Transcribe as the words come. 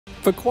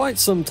For quite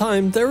some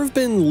time, there have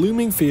been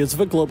looming fears of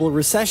a global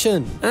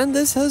recession, and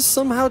this has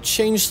somehow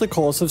changed the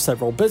course of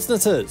several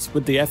businesses,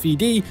 with the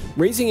FED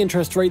raising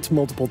interest rates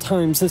multiple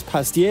times this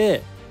past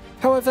year.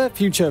 However,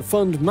 future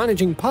fund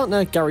managing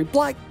partner Gary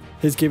Black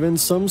has given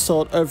some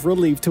sort of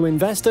relief to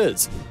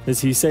investors, as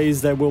he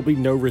says there will be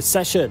no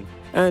recession,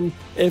 and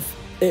if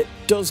it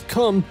does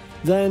come,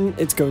 then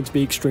it's going to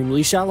be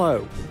extremely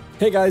shallow.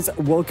 Hey guys,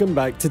 welcome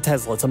back to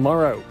Tesla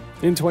Tomorrow.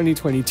 In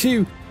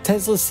 2022,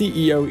 Tesla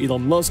CEO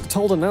Elon Musk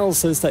told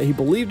analysts that he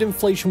believed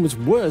inflation was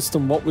worse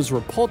than what was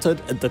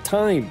reported at the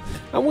time,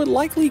 and would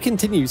likely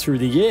continue through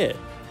the year.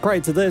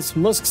 Prior to this,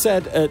 Musk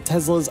said at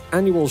Tesla's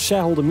annual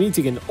shareholder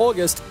meeting in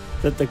August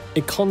that the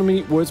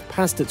economy was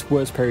past its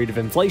worst period of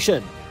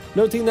inflation,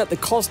 noting that the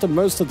cost of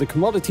most of the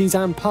commodities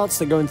and parts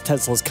that go into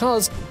Tesla's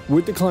cars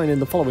would decline in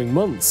the following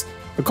months.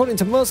 According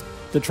to Musk,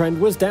 the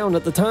trend was down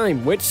at the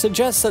time, which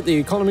suggests that the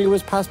economy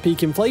was past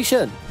peak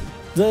inflation.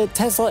 The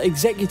Tesla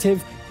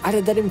executive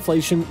added that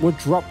inflation would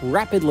drop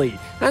rapidly,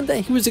 and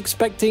that he was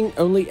expecting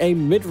only a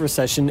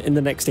mid-recession in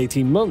the next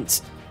 18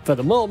 months.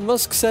 Furthermore,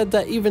 Musk said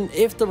that even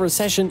if the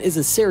recession is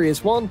a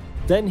serious one,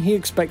 then he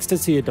expects to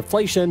see a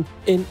deflation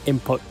in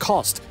input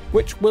cost,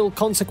 which will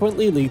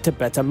consequently lead to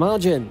better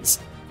margins.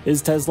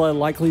 Is Tesla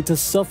likely to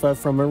suffer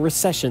from a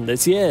recession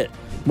this year?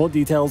 More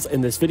details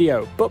in this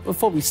video, but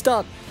before we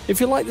start,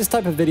 if you like this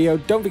type of video,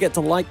 don't forget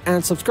to like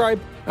and subscribe,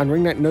 and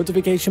ring that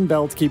notification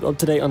bell to keep up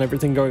to date on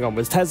everything going on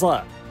with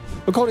Tesla.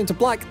 According to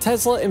Black,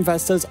 Tesla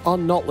investors are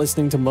not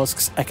listening to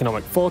Musk's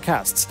economic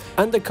forecasts,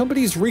 and the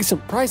company's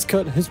recent price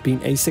cut has been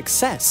a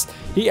success.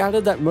 He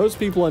added that most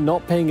people are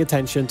not paying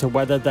attention to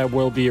whether there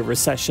will be a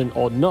recession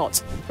or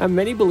not, and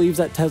many believe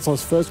that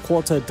Tesla's first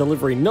quarter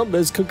delivery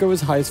numbers could go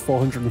as high as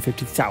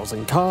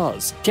 450,000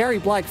 cars. Gary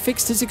Black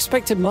fixed his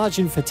expected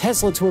margin for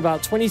Tesla to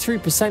about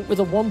 23%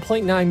 with a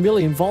 1.9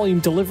 million volume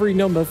delivery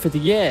number for the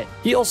year.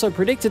 He also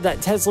predicted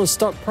that Tesla's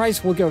stock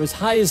price will go as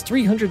high as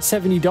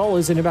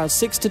 $370 in about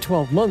 6 to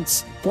 12 months.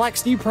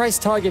 Black's new price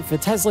target for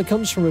Tesla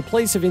comes from a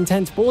place of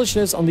intense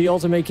bullishness on the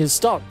automaker's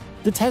stock.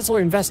 The Tesla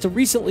investor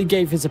recently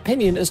gave his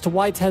opinion as to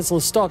why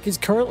Tesla's stock is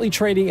currently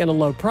trading at a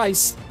low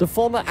price. The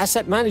former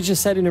asset manager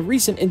said in a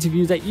recent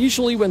interview that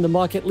usually when the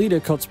market leader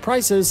cuts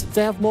prices,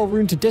 they have more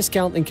room to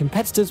discount than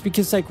competitors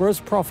because their gross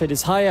profit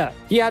is higher.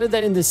 He added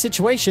that in this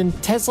situation,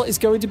 Tesla is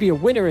going to be a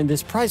winner in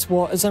this price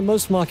war, as are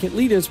most market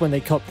leaders when they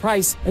cut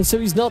price, and so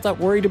he's not that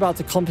worried about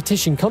the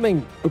competition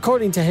coming.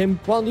 According to him,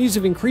 while news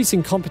of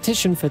increasing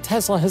competition for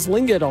Tesla has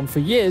lingered on for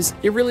years,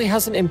 it really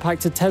hasn't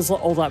impacted Tesla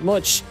all that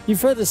much. He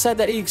further said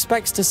that he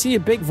expects to see a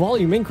big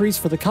volume increase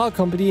for the car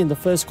company in the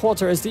first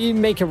quarter as the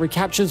maker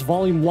recaptures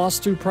volume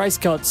lost through price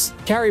cuts.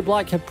 Gary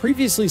Black had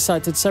previously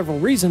cited several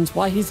reasons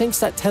why he thinks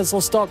that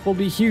Tesla stock will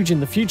be huge in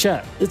the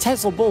future. The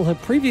Tesla bull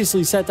had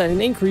previously said that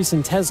an increase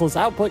in Tesla's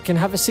output can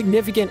have a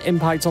significant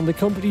impact on the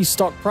company's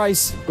stock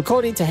price.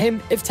 According to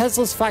him, if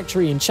Tesla's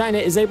factory in China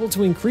is able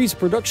to increase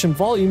production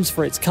volumes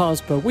for its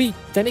cars per week,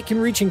 then it can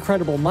reach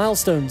incredible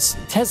milestones.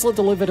 Tesla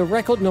delivered a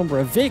record number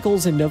of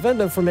vehicles in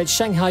November from its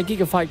Shanghai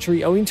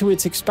Gigafactory owing to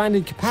its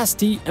expanded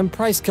capacity and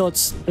price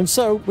cuts, and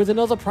so, with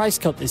another price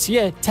cut this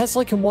year,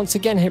 Tesla can once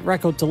again hit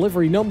record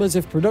delivery numbers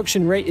if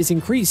production rate is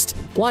increased.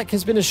 Black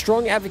has been a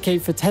strong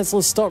advocate for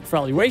Tesla's stock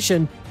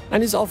valuation,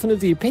 and is often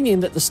of the opinion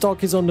that the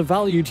stock is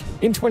undervalued.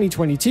 In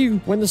 2022,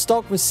 when the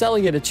stock was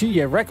selling at a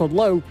 2-year record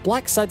low,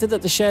 Black cited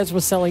that the shares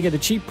were selling at a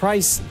cheap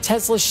price.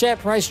 Tesla's share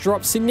price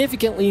dropped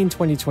significantly in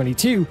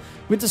 2022,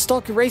 with the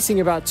stock erasing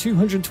about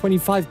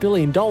 $225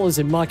 billion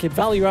in market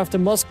value after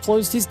Musk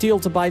closed his deal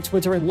to buy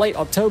Twitter in late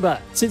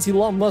October. Since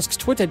Elon Musk's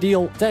Twitter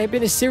deal, there have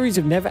been a series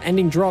of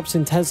never-ending drops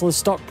in Tesla's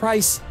stock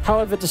price.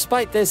 However,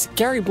 despite this,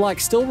 Gary Black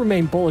still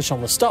remained bullish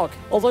on the stock,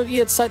 although he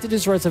had cited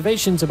his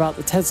reservations about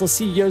the Tesla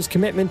CEO's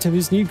commitment to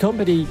his new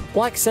company.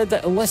 Black said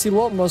that unless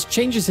Elon Musk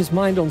changes his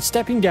mind on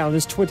stepping down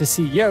as Twitter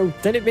CEO,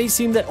 then it may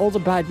seem that all the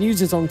bad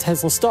news is on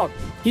Tesla stock.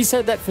 He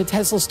said that for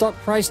Tesla stock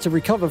price to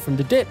recover from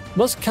the dip,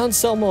 Musk can't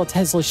sell more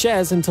Tesla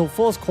shares until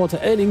fourth quarter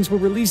earnings were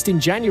released in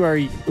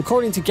January.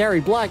 According to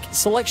Gary Black,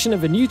 selection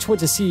of a new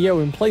Twitter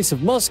CEO in place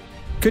of Musk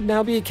could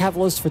now be a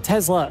catalyst for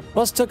Tesla.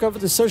 Musk took over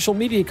the social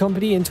media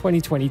company in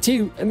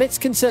 2022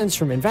 amidst concerns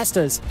from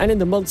investors, and in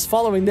the months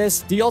following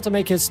this, the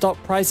automaker's stock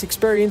price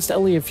experienced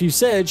only a few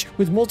surge,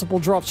 with multiple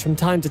drops from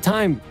time to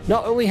time.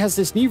 Not only has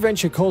this new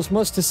venture caused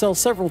Musk to sell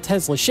several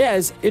Tesla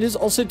shares, it has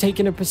also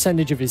taken a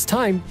percentage of his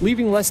time,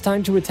 leaving less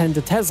time to attend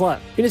to Tesla.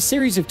 In a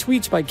series of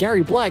tweets by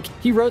Gary Black,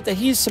 he wrote that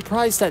he is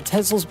surprised that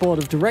Tesla's board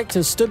of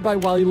directors stood by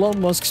while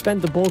Elon Musk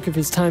spent the bulk of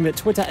his time at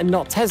Twitter and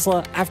not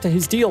Tesla after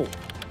his deal.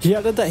 He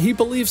added that he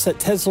believes that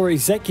Tesla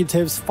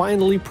executives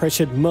finally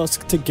pressured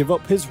Musk to give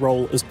up his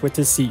role as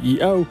Twitter's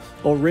CEO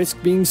or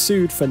risk being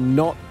sued for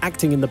not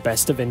acting in the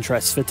best of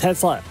interests for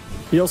Tesla.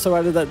 He also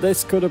added that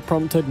this could have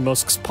prompted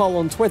Musk's poll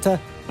on Twitter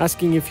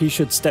asking if he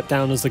should step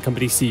down as the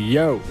company's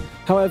CEO.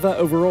 However,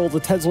 overall, the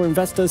Tesla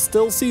investor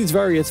still sees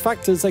various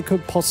factors that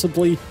could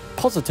possibly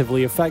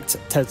positively affect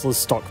Tesla's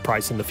stock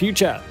price in the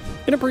future.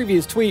 In a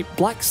previous tweet,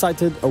 Black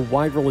cited a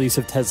wide release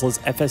of Tesla's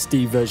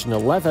FSD version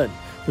 11,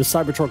 the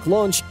Cybertruck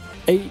launch,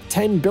 a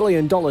 $10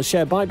 billion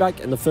share buyback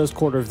in the first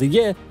quarter of the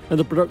year, and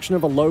the production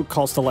of a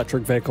low-cost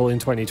electric vehicle in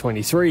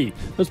 2023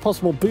 as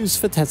possible boosts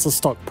for Tesla's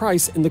stock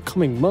price in the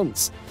coming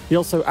months. He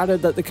also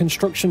added that the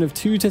construction of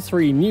 2 to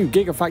 3 new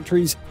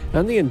gigafactories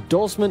and the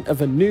endorsement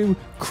of a new,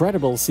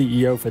 credible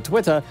CEO for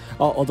Twitter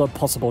are other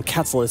possible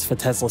catalysts for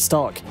Tesla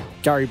stock.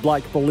 Gary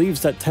Black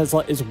believes that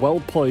Tesla is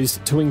well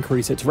poised to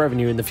increase its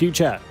revenue in the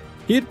future.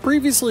 He had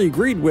previously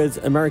agreed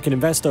with American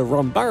investor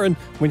Ron Barron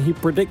when he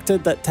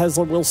predicted that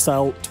Tesla will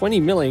sell 20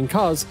 million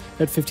cars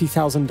at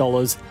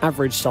 $50,000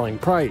 average selling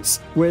price,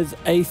 with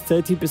a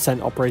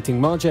 30% operating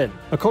margin.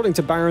 According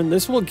to Barron,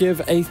 this will give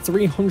a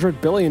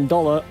 $300 billion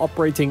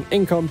operating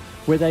income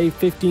with a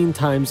 15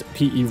 times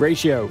PE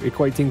ratio,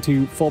 equating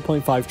to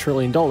 $4.5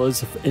 trillion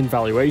in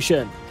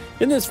valuation.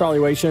 In this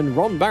valuation,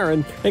 Ron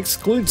Barron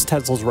excludes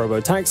Tesla's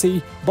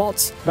robotaxi,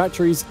 bots,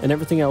 batteries, and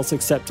everything else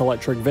except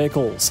electric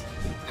vehicles.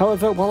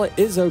 However, while it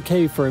is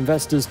okay for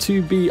investors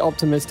to be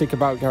optimistic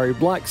about Gary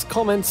Black's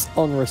comments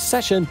on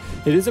recession,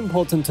 it is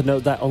important to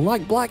note that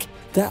unlike Black,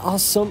 there are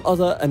some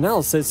other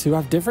analysts who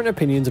have different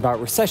opinions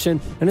about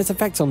recession and its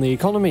effects on the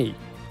economy.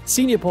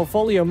 Senior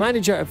portfolio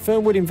manager at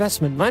Fernwood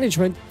Investment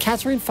Management,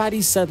 Catherine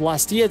Faddy, said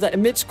last year that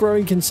amidst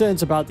growing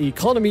concerns about the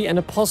economy and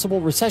a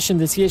possible recession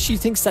this year, she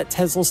thinks that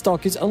Tesla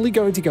stock is only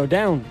going to go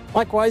down.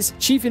 Likewise,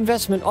 Chief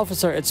Investment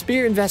Officer at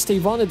Spear Invest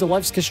Ivana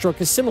Dolevska struck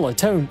a similar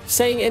tone,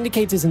 saying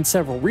indicators in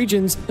several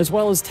regions, as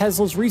well as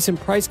Tesla's recent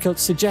price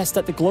cuts, suggest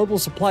that the global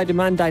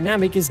supply-demand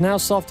dynamic is now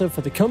softer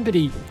for the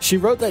company. She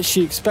wrote that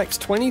she expects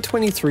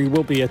 2023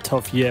 will be a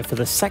tough year for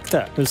the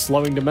sector, as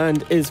slowing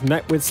demand is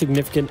met with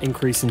significant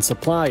increase in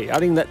supply,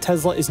 adding that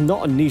Tesla is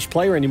not a niche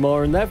player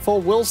anymore and therefore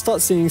will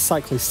start seeing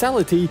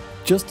cyclicality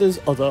just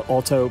as other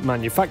auto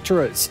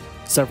manufacturers.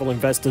 Several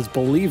investors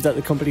believe that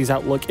the company's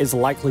outlook is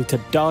likely to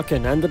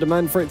darken and the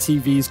demand for its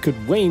EVs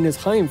could wane as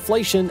high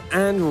inflation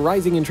and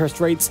rising interest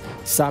rates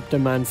sap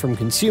demand from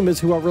consumers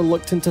who are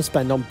reluctant to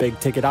spend on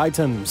big-ticket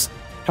items.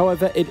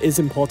 However, it is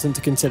important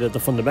to consider the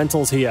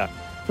fundamentals here.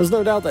 There's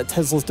no doubt that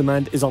Tesla's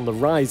demand is on the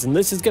rise, and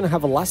this is going to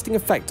have a lasting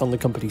effect on the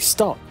company's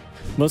stock.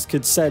 Musk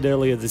had said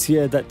earlier this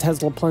year that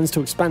Tesla plans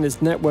to expand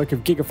its network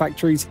of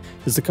gigafactories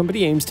as the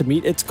company aims to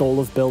meet its goal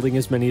of building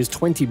as many as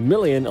 20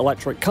 million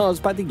electric cars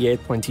by the year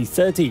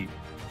 2030.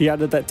 He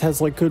added that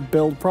Tesla could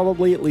build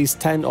probably at least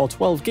 10 or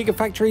 12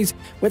 gigafactories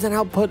with an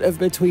output of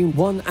between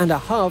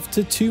 1.5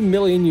 to 2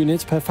 million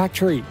units per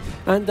factory.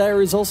 And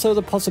there is also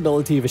the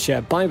possibility of a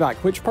share buyback,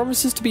 which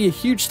promises to be a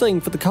huge thing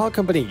for the car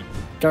company.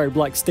 Gary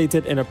Black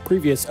stated in a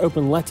previous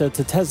open letter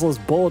to Tesla's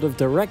board of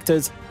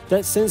directors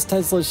that since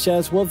Tesla's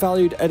shares were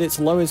valued at its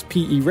lowest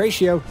PE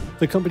ratio,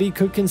 the company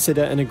could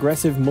consider an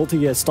aggressive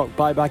multi-year stock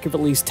buyback of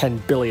at least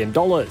 $10 billion.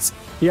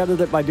 He added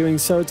that by doing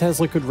so,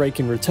 Tesla could rake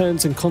in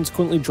returns and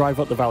consequently drive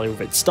up the value of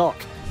its stock.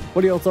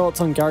 What are your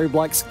thoughts on Gary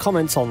Black's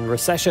comments on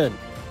recession?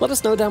 Let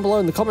us know down below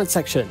in the comments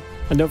section.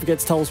 And don't forget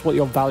to tell us what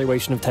your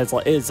valuation of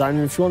Tesla is. And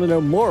if you want to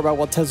know more about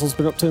what Tesla's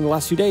been up to in the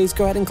last few days,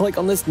 go ahead and click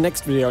on this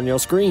next video on your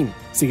screen.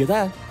 See you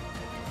there.